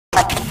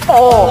4, 3,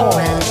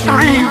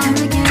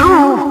 2,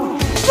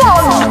 1.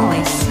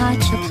 Always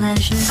such a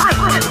pleasure.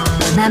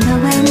 Remember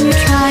when you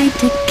tried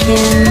to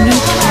kill me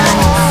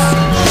twice?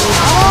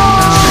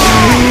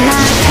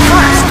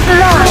 First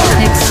blood.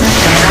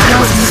 Except I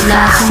wasn't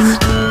laughing.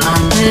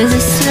 Under the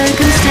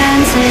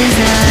circumstances,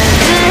 I've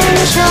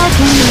been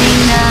shockingly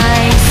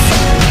nice.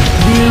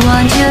 You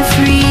want your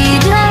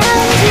freedom,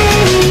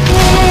 take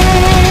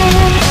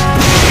it.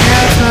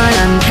 That's what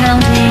I'm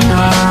counting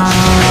on.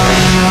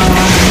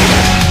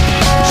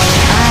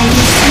 I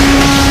used to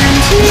want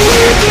you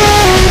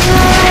dead,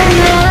 but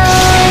now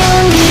I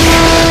only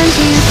want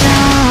you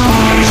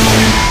gone.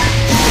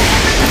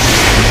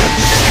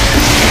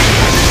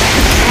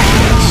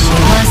 She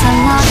was a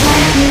lot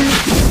like you.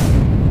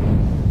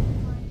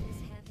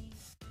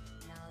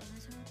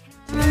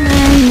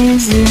 Caroline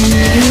is in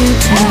you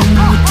too.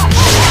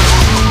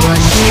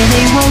 One day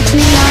they woke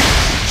me up,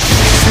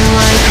 so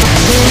I could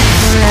live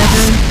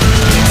forever.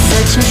 It's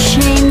such a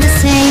shame the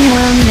same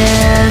will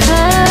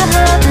never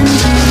happen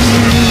to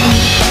you.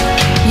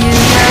 You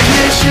got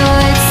your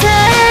short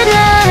set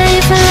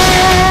life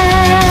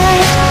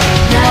life.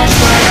 That's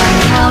what I'm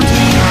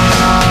counting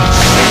on.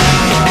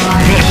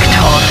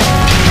 Victor.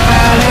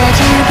 I'll let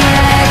you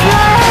get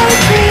right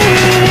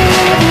through.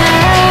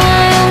 Now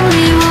I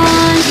only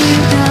want you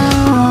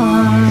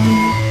gone.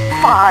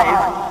 5,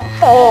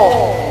 4,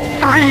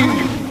 3,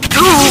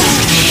 2,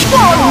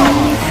 1.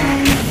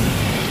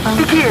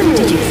 Begin.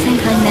 Did you think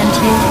I meant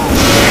it?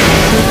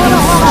 With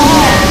your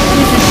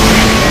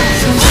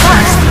so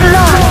First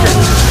blood.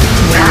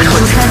 That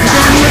was have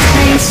been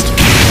replaced.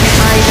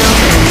 I don't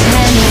need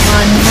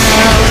anyone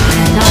now,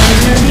 and I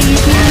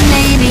believe you.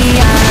 Maybe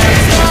I'll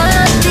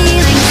stop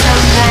feeling so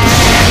bad.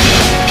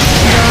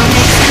 Don't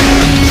make some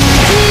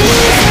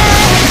disaster.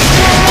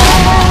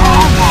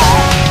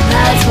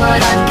 That's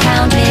what I'm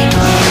counting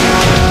on.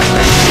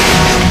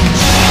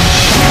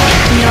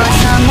 You're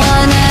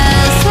someone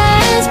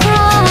else's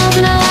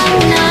problem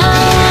now.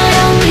 I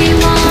only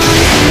want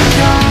you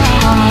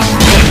gone.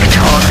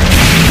 Victor.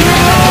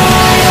 Now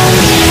I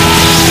only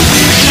want you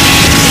gone.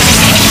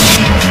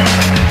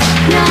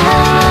 Now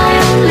I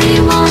only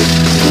want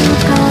you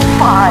gone.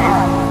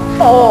 5,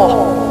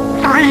 4,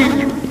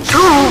 3, 2,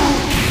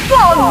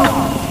 1.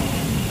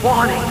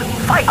 Warning.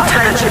 Fight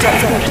to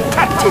death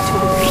detected.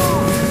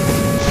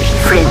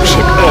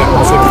 Friendship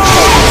ends in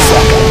 10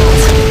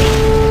 seconds.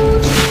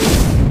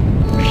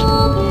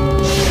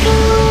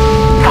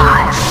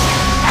 5,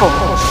 4,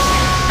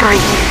 3,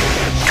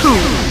 2,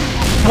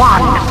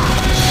 1.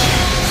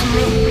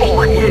 Me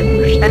or him,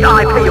 and I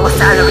pay your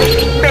salary.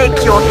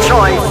 Make your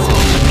choice.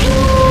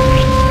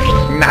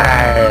 No.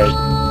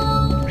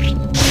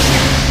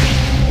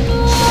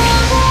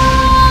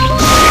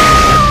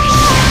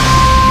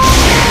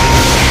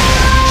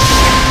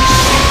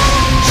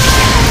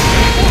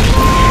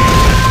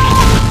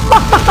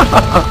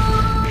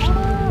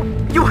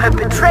 You have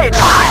betrayed me.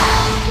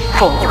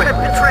 4, you have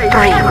betrayed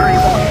 3,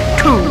 everyone.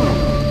 2,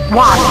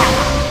 1.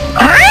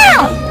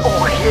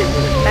 Or him,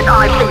 and I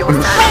pay your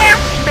salary.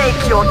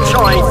 Make your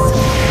choice.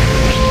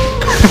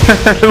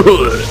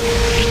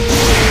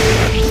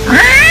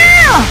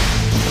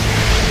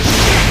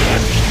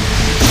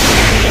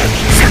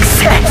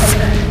 Success,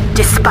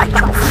 despite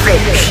your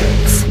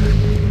friendships.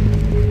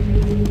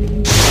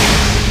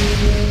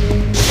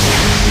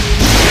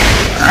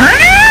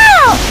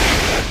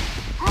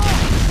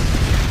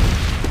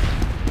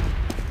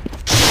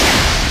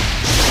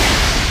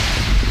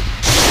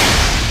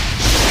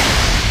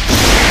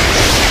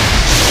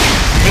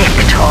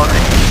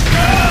 Victory.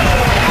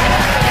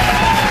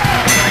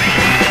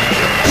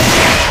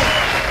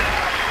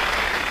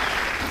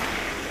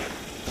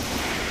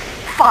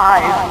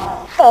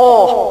 5,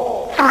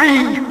 4,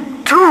 3,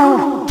 2,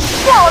 1.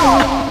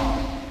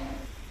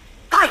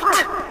 Fight!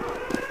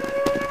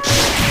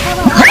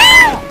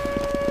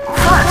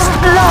 First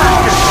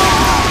blood!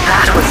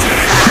 That was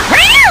fast.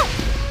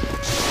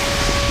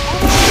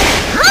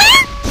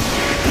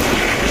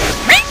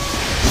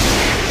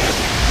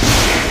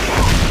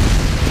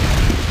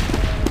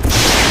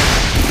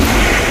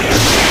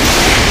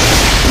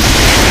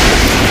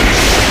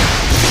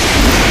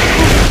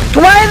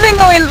 Why is it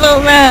going so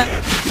fast?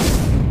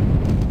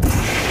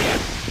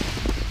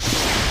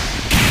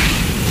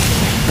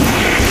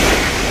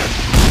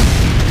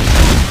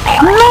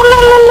 No, no, no,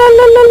 no,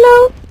 no, no, no.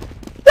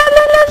 No,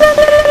 no, no, no,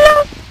 no, no, no.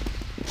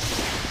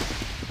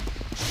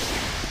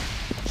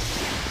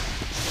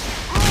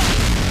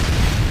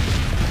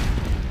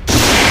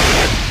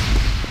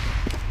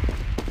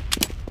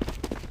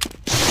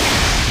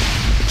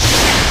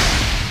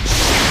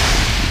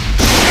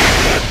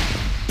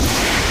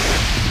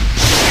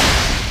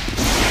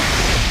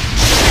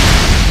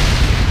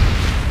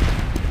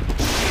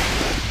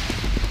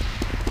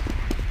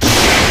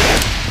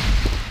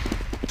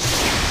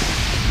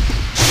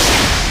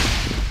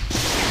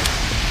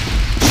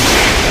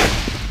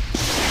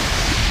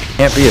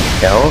 Can't be a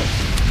scout.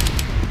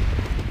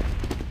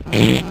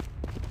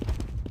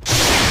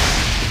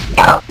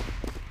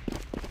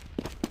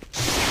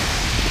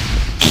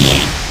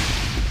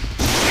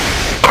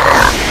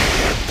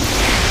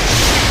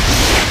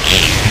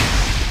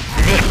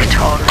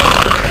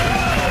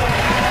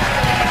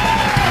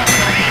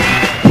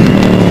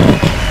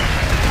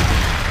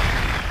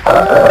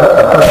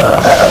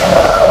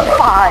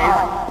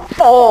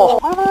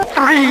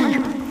 3,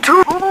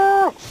 2,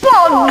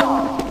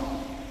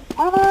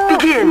 1.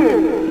 Begin.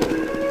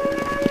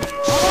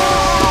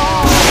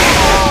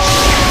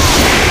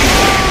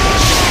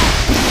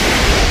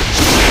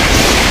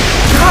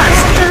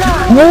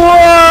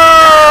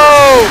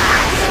 Whoa!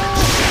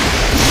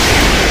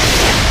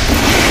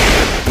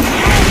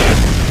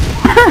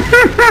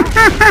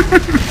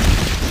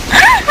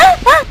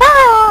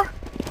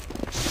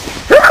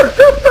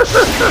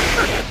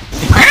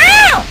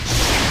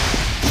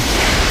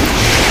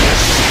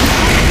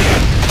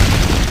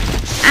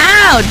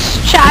 Ouch!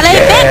 Charlie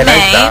bit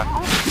me!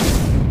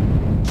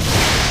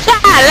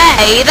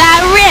 Charlie, that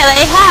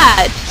really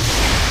hurt!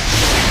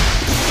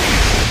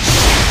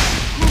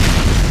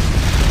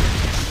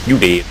 You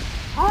did.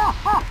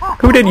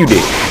 Who did you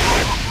did?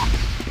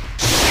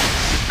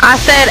 I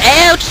said,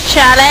 ouch,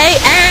 Charlie,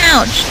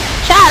 ouch!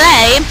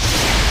 Charlie!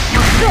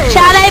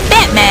 Charlie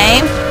bit me!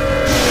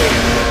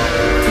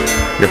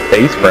 Your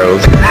face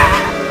froze.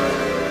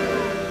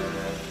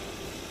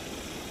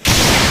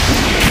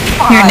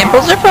 Your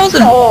nipples are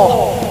frozen.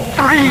 4,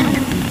 3,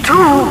 2,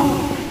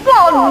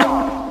 1.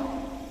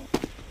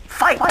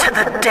 Fight to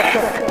the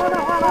death.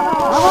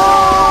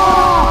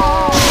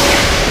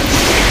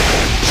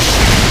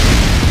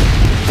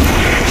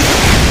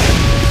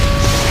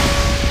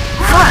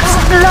 First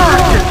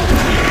blood.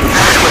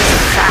 That was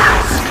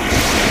fast.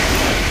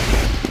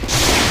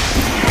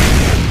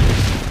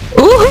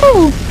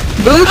 Woohoo!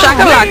 Boom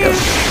shakalaka.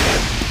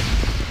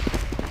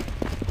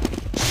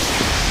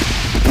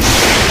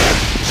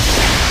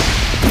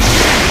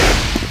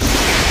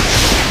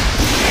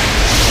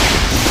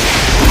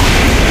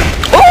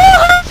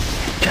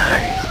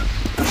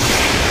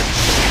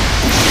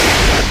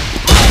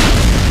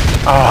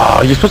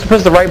 Oh, you're supposed to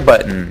press the right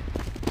button.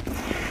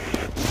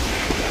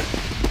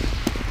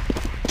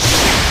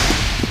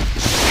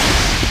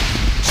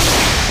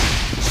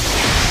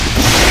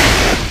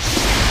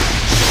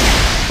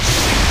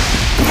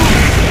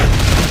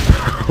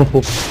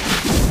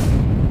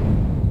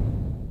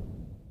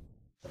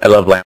 I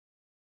love lamp.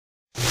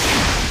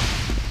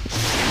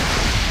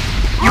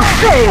 You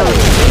failed.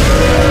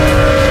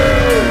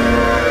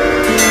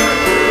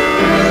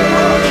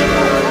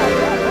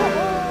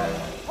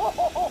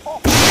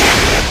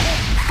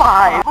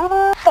 5,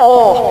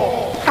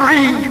 4, 3,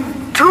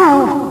 2,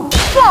 1.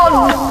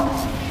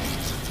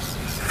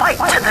 Fight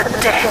to the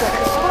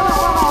death.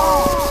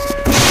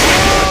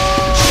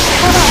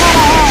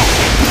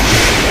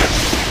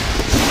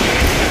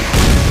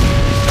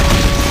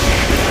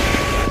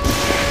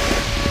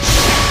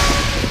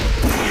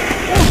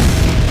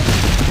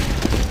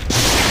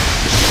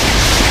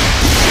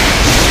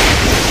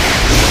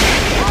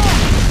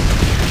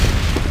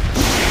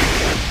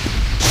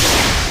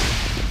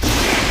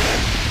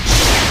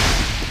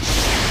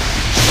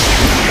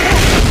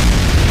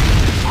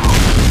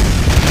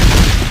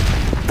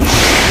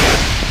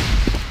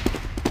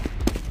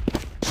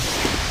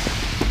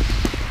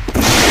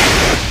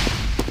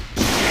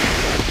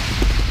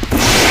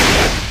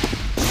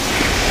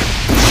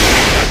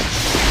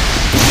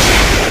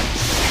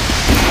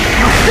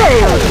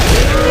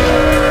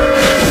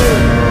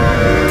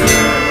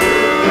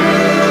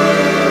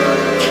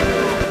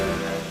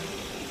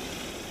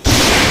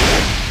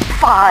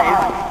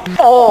 Five,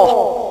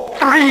 4,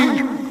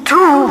 3, 2,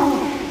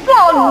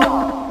 1.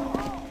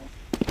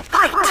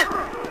 Fight!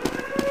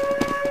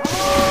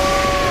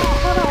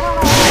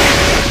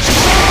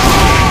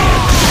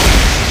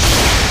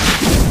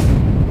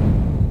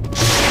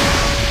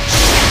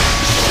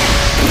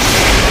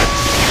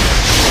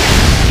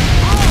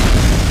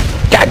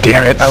 God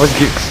damn it! I was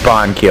getting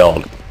spawn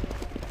killed.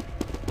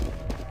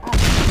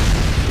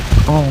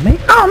 Oh man!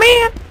 Oh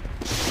man!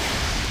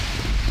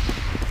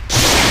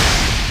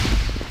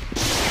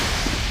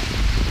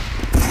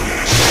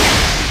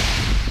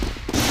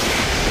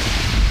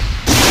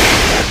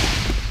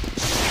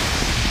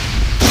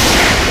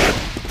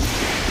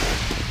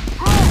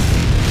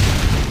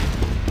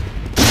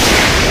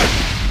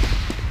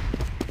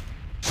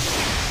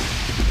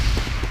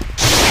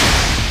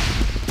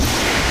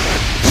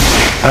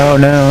 Oh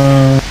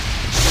no!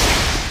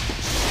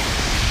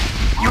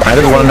 I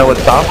just want to know what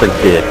Sausage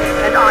did.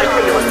 And I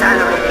pay your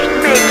salary.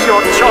 Make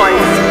your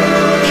choice.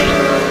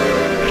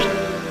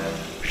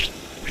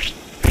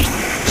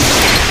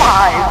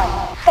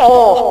 5,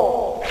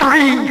 4,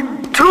 3,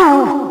 2,